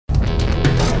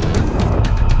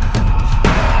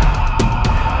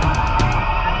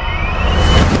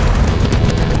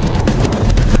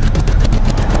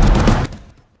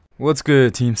What's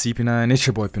good, Team CP9? It's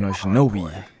your boy Pinoy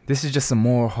Shinobi. This is just some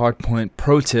more hardpoint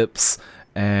pro tips,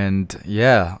 and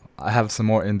yeah, I have some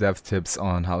more in-depth tips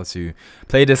on how to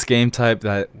play this game type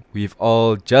that we've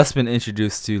all just been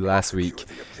introduced to last week.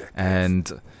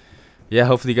 And yeah,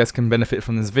 hopefully you guys can benefit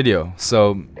from this video.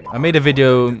 So I made a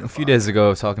video a few days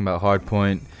ago talking about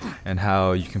hardpoint and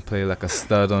how you can play like a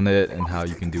stud on it and how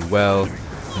you can do well.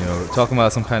 You know, talking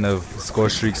about some kind of score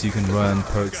streaks you can run,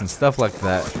 perks and stuff like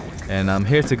that. And I'm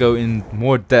here to go in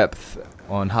more depth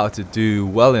on how to do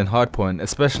well in hardpoint,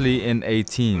 especially in a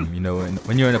team, you know,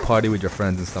 when you're in a party with your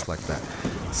friends and stuff like that.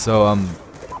 So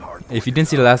if you didn't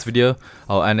see the last video,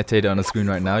 I'll annotate it on the screen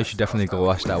right now. You should definitely go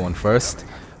watch that one first.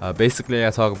 Basically,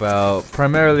 I talk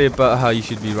primarily about how you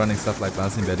should be running stuff like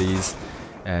bouncing betties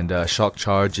and shock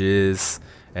charges,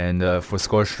 and for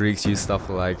score streaks use stuff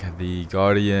like the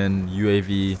Guardian,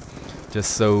 UAV,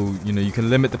 just so you know you can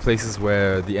limit the places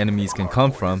where the enemies can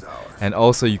come from, and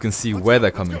also you can see where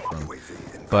they're coming from.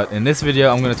 But in this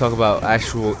video, I'm going to talk about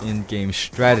actual in-game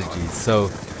strategies. So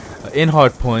in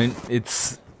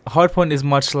hardpoint, hardpoint is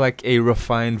much like a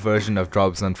refined version of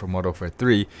drop zone for Modern Warfare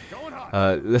 3.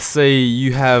 Let's say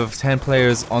you have 10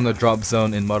 players on the drop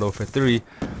zone in Modern Warfare 3,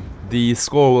 the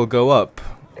score will go up.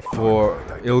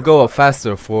 It'll go up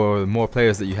faster for more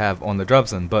players that you have on the drop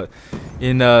zone. But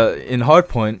in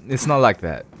hardpoint, it's not like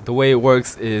that. The way it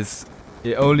works is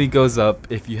it only goes up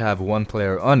if you have one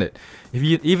player on it.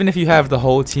 Even if you have the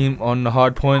whole team on the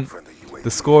hardpoint,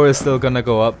 the score is still gonna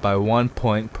go up by 1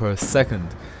 point per second.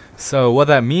 So what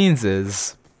that means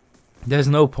is there's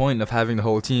no point of having the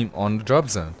whole team on the drop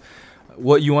zone.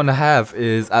 What you want to have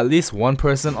is at least one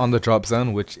person on the drop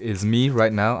zone, which is me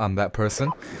right now. I'm that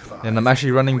person, and I'm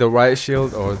actually running the riot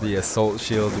shield or the assault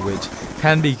shield, which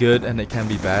can be good and it can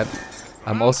be bad.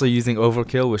 I'm also using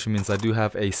overkill, which means I do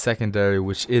have a secondary,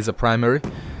 which is a primary,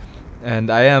 and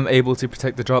I am able to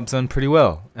protect the drop zone pretty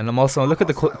well. And I'm also, look at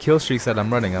the kill streaks that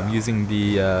I'm running. I'm using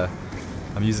the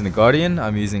Guardian,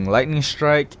 I'm using Lightning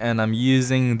Strike, and I'm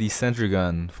using the Sentry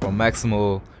Gun for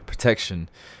maximal protection.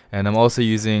 And I'm also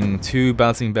using 2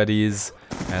 bouncing betties,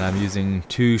 and I'm using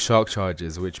 2 shock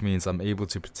charges, which means I'm able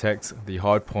to protect the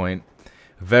hard point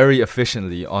very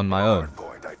efficiently on my own.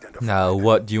 Now,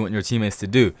 what do you want your teammates to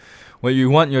do? What you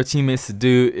want your teammates to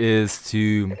do is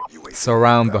to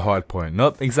surround the hard point.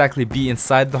 Not exactly be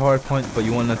inside the hard point, but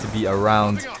you want them to be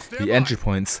around the entry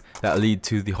points that lead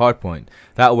to the hard point.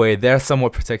 That way, they're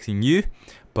somewhat protecting you,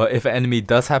 but if an enemy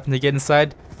does happen to get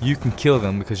inside, you can kill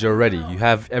them because you're ready. You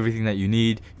have everything that you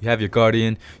need. You have your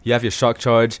Guardian, you have your shock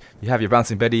charge, you have your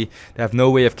bouncing betty. They have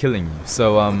no way of killing you.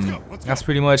 So that's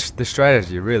pretty much the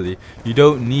strategy, really. You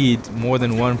don't need more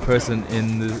than one person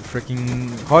in the freaking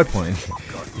hardpoint.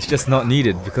 It's just not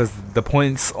needed because the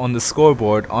points on the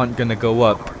scoreboard aren't gonna go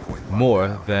up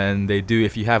more than they do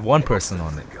if you have one person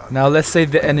on it. Now let's say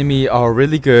the enemy are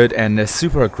really good and they're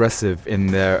super aggressive in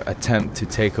their attempt to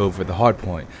take over the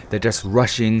hardpoint. They're just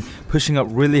rushing, pushing up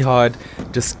really hard,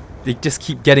 they just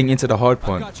keep getting into the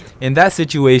hardpoint. In that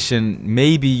situation,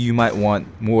 maybe you might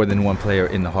want more than one player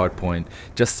in the hardpoint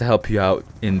just to help you out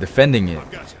in defending it.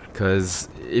 Because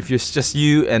if it's just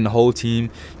you and the whole team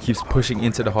keeps pushing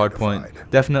into the hardpoint,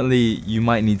 definitely you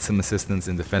might need some assistance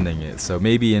in defending it. So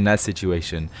maybe in that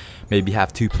situation, maybe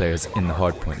have 2 players in the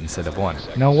hardpoint instead of 1.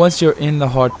 Now once you're in the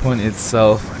hardpoint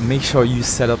itself, make sure you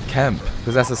set up camp,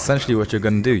 because that's essentially what you're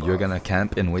gonna do. You're gonna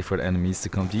camp and wait for the enemies to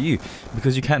come to you,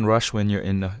 because you can't rush when you're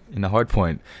in the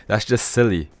hardpoint. That's just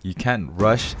silly. You can't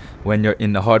rush when you're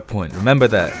in the hardpoint. Remember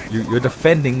that. You're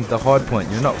defending the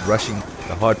hardpoint. You're not rushing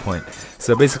the hardpoint.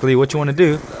 So basically what you want to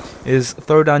do is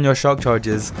throw down your shock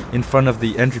charges in front of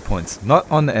the entry points. Not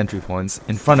on the entry points,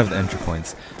 in front of the entry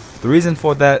points. The reason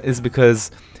for that is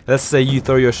because let's say you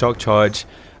throw your shock charge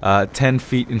 10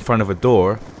 feet in front of a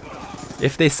door.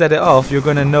 If they set it off, you're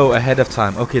going to know ahead of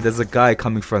time, okay, there's a guy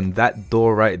coming from that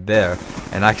door right there,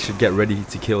 and I should get ready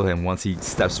to kill him once he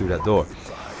steps through that door.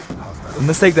 The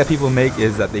mistake that people make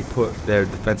is that they put their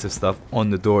defensive stuff on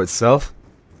the door itself,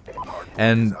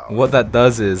 and what that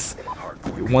does is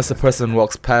once the person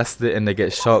walks past it and they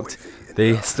get shocked,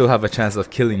 they still have a chance of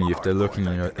killing you if they're looking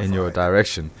in your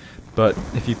direction. But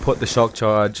if you put the shock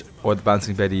charge or the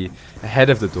bouncing betty ahead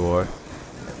of the door,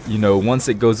 you know, once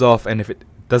it goes off and if it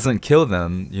doesn't kill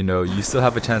them, you know, you still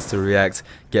have a chance to react,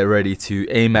 get ready to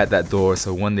aim at that door,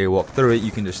 so when they walk through it,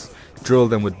 you can just drill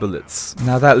them with bullets.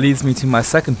 Now that leads me to my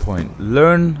second point.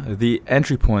 Learn the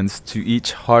entry points to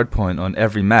each hardpoint on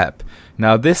every map.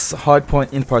 Now this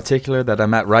hardpoint in particular that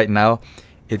I'm at right now,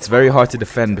 it's very hard to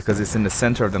defend because it's in the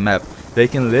center of the map. They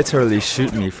can literally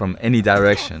shoot me from any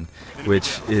direction,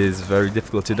 which is very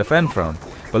difficult to defend from.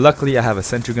 But luckily I have a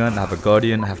sentry gun, I have a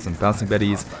guardian, I have some bouncing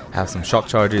betties, I have some shock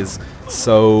charges,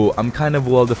 so I'm kind of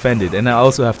well defended. And I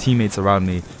also have teammates around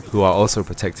me who are also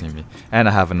protecting me, and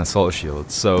I have an assault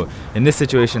shield. So in this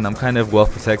situation I'm kind of well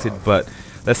protected, but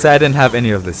let's say I didn't have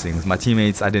any of these things. My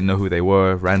teammates, I didn't know who they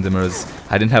were, randomers,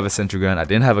 I didn't have a sentry gun, I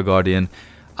didn't have a guardian.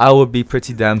 I would be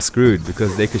pretty damn screwed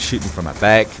because they could shoot me from my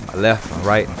back, my left, my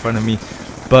right, in front of me.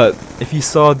 But if you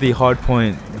saw the hard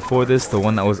point before this, the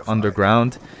one that was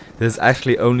underground, there's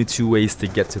actually only 2 ways to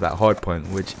get to that hard point,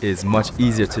 which is much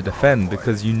easier to defend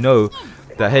because you know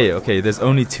that, hey, okay, there's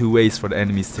only 2 ways for the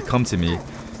enemies to come to me.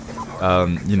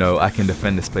 You know, I can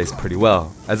defend this place pretty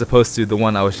well, as opposed to the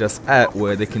one I was just at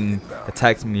where they can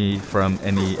attack me from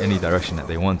any direction that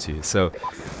they want to. So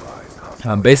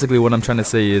basically what I'm trying to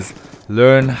say is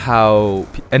learn how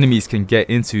enemies can get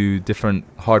into different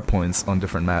hard points on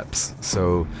different maps,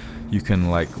 so you can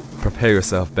like prepare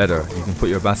yourself better. You can put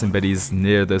your bouncing betties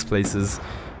near those places,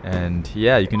 and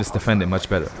yeah, you can just defend it much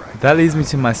better. That leads me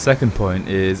to my second point,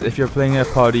 is if you're playing a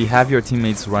party, have your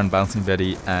teammates run bouncing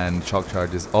betty and shock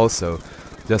charges also,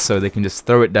 just so they can just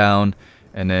throw it down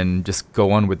and then just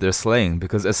go on with their slaying,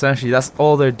 because essentially that's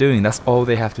all they're doing. That's all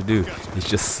they have to do is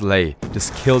just slay,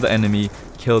 just kill the enemy,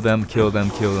 kill them,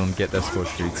 get their score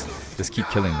streaks, just keep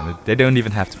killing them. They don't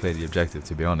even have to play the objective,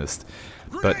 to be honest.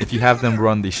 But if you have them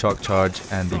run the shock charge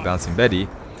and the bouncing betty,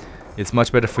 it's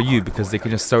much better for you because they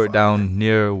can just throw it down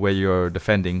near where you're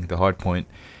defending the hard point,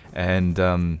 and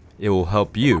it will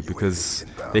help you because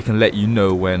they can let you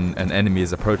know when an enemy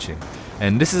is approaching.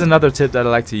 And this is another tip that I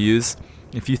like to use.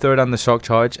 If you throw down the shock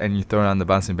charge and you throw down the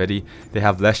bouncing betty, they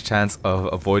have less chance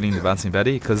of avoiding the bouncing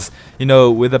betty, because you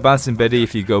know, with a bouncing betty,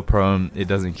 if you go prone, it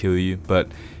doesn't kill you. But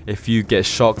if you get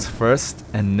shocked first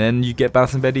and then you get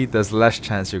bouncing betty, there's less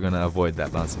chance you're gonna avoid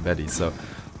that bouncing betty. So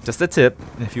just a tip,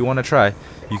 if you want to try,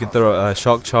 you can throw a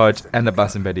shock charge and a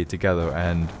bouncing betty together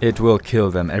and it will kill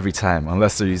them every time,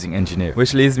 unless they're using engineer.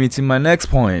 Which leads me to my next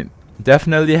point.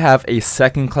 Definitely have a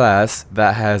second class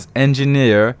that has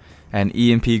engineer and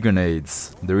EMP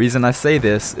grenades. The reason I say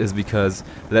this is because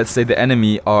let's say the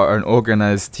enemy are an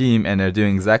organized team and they're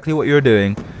doing exactly what you're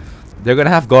doing. They're gonna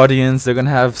have guardians, they're gonna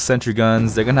have sentry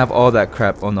guns, they're gonna have all that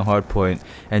crap on the hard point,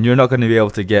 and you're not gonna be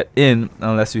able to get in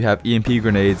unless you have EMP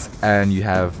grenades and you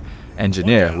have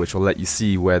engineer, which will let you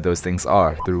see where those things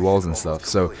are through walls and stuff.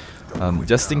 So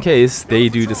just in case they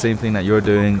do the same thing that you're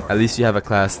doing, at least you have a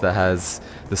class that has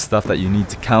the stuff that you need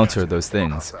to counter those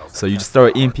things. So you just throw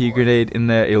an EMP grenade in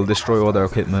there, it'll destroy all their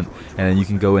equipment, and then you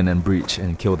can go in and breach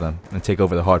and kill them and take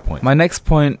over the hard point. My next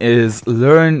point is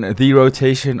learn the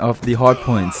rotation of the hard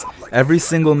points. Every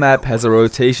single map has a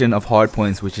rotation of hard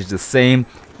points which is the same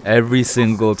every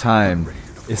single time.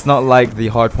 It's not like the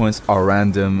hard points are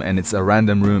random and it's a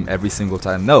random room every single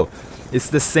time. No, it's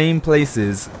the same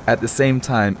places at the same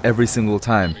time every single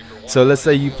time. So let's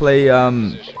say you play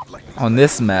on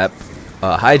this map,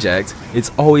 hijacked, it's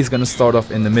always gonna start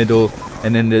off in the middle,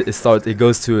 and then it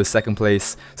goes to a second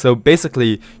place. So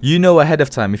basically, you know ahead of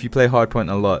time, if you play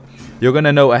hardpoint a lot, you're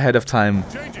gonna know ahead of time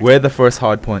where the first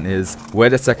hardpoint is, where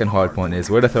the second hardpoint is,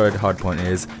 where the third hardpoint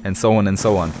is, and so on and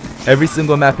so on. Every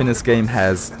single map in this game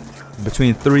has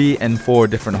between 3 and 4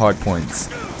 different hardpoints.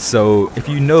 So if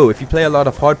you play a lot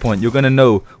of hardpoint, you're gonna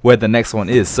know where the next one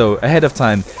is. So ahead of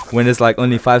time, when there's like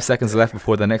only 5 seconds left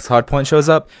before the next hardpoint shows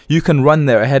up, you can run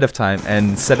there ahead of time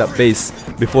and set up base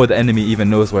before the enemy even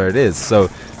knows where it is. So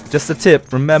just a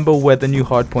tip, remember where the new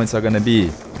hardpoints are gonna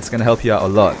be. It's gonna help you out a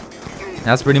lot.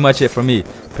 That's pretty much it for me.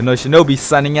 Pinoy Shinobi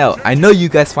signing out. I know you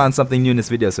guys found something new in this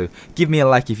video, so give me a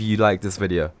like if you liked this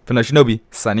video. Pinoy Shinobi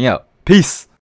signing out. Peace!